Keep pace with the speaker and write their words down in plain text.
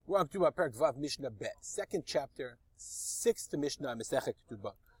We're on Ketubot Perek Vav Mishnah Bet, second chapter, 6th Mishnah, Masechet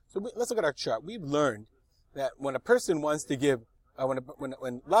Ketubot. So let's look at our chart. We've learned that when a person wants to give, when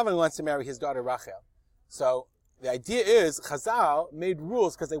Lavan wants to marry his daughter Rachel, so the idea is Chazal made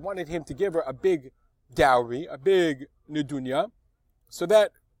rules because they wanted him to give her a big dowry, a big nedunya, so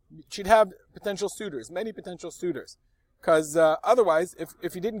that she'd have potential suitors, many potential suitors. Because otherwise,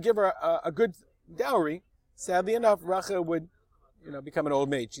 if he didn't give her a good dowry, sadly enough, Rachel would, become an old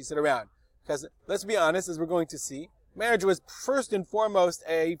maid. She'd sit around. Because let's be honest, as we're going to see, marriage was first and foremost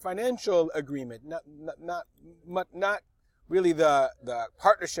a financial agreement, not really the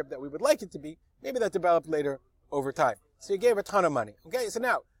partnership that we would like it to be. Maybe that developed later over time. So he gave a ton of money. Okay, so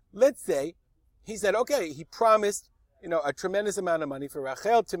now let's say he said, okay, he promised, a tremendous amount of money for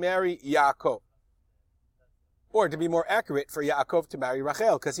Rachel to marry Yaakov. Or to be more accurate, for Yaakov to marry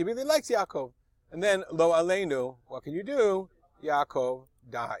Rachel, because he really likes Yaakov. And then, lo aleinu, what can you do? Yaakov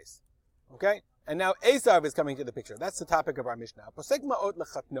dies. Okay? And now Esav is coming to the picture. That's the topic of our Mishnah. Posek ma'ot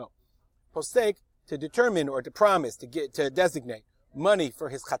lechatno. Posek, to determine or to promise, to designate money for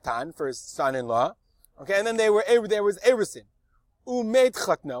his chatan, for his son-in-law. Okay? And then there was erusin. Umet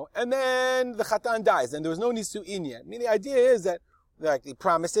chatno. And then the chatan dies, and there was no nisu'in yet. I mean, the idea is that, like the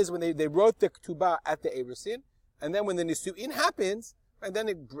promises, when they wrote the ketubah at the erusin, and then when the nisu'in happens, and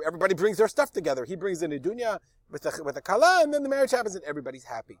then everybody brings their stuff together. He brings the nedunya with the kala, and then the marriage happens, and everybody's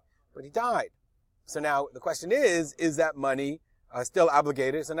happy. But he died. So now the question is that money still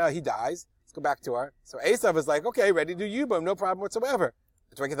obligated? So now he dies. Let's go back to our. So Esav is like, okay, ready to do yibum, no problem whatsoever.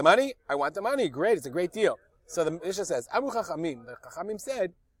 Do I get the money? I want the money. Great, it's a great deal. So the Mishnah says, Amu Chachamim. The Chachamim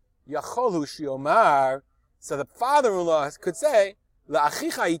said, Yacholhu shiomar. So the father-in-law could say,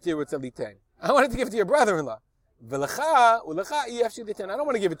 La'achicha iti rutza liten. I wanted to give it to your brother-in-law. V'lecha ulecha iyafshi liten. I don't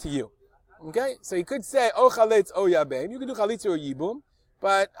want to give it to you. Okay? So he could say, O chalitz o yabem. You can do chalitz or yibum,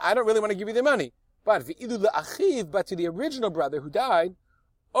 but I don't really want to give you the money. But v'idu le'achiv, but to the original brother who died,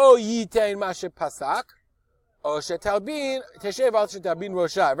 O yitein mashe pasak, O shetalbin, teshev al shetalbin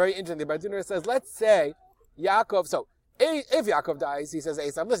rosha. Very interesting. The Bartuner says, let's say Yaakov, so if Yaakov dies, he says,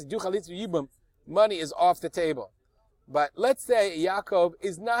 Esav, listen, do chalitz or yibum, money is off the table. But let's say Yaakov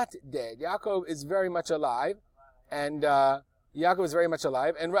is not dead. Yaakov is very much alive, and Yaakov is very much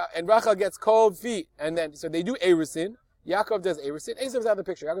alive, and Rachel gets cold feet, and then so they do erusin. Yaakov does erusin. Esav's out of the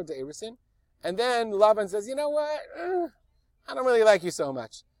picture. Yaakov does erusin, and then Lavan says, you know what? I don't really like you so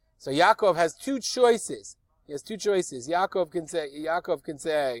much. So Yaakov has two choices. He has two choices. Yaakov can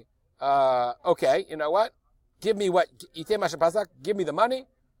say, okay, you know what? Give me what? Give me the money.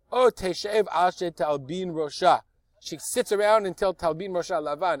 Oh, teshev al shetalbin rosha. She sits around until talbin rosha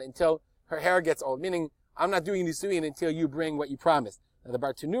Lavan, until her hair gets old. Meaning, I'm not doing nisuin until you bring what you promised. Now the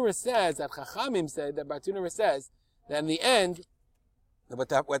Bartuner says that Chachamim said that Bartuner says that in the end, what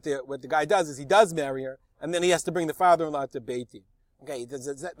the guy does is he does marry her, and then he has to bring the father-in-law to Beiti. Okay,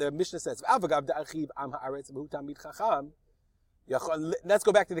 the Mishnah says, let's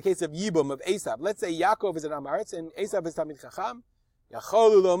go back to the case of Yibum, of Esav. Let's say Yaakov is an Amaretz and Esav is Tamid Chacham.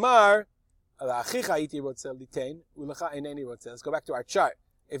 Yacholu lomar, let's go back to our chart.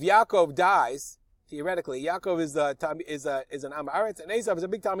 If Yaakov dies, theoretically, Yaakov is an Am Haaretz, and Esav is a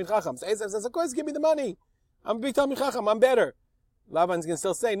big Talmid Chacham. So Esav says, of course, give me the money. I'm a big Talmid Chacham. I'm better. Lavan's going to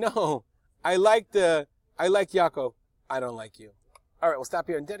still say, no, I like Yaakov. I don't like you. All right, we'll stop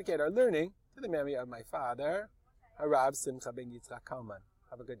here and dedicate our learning to the memory of my father, Harav Simcha ben Yitzchak Kalman.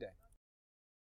 Have a good day.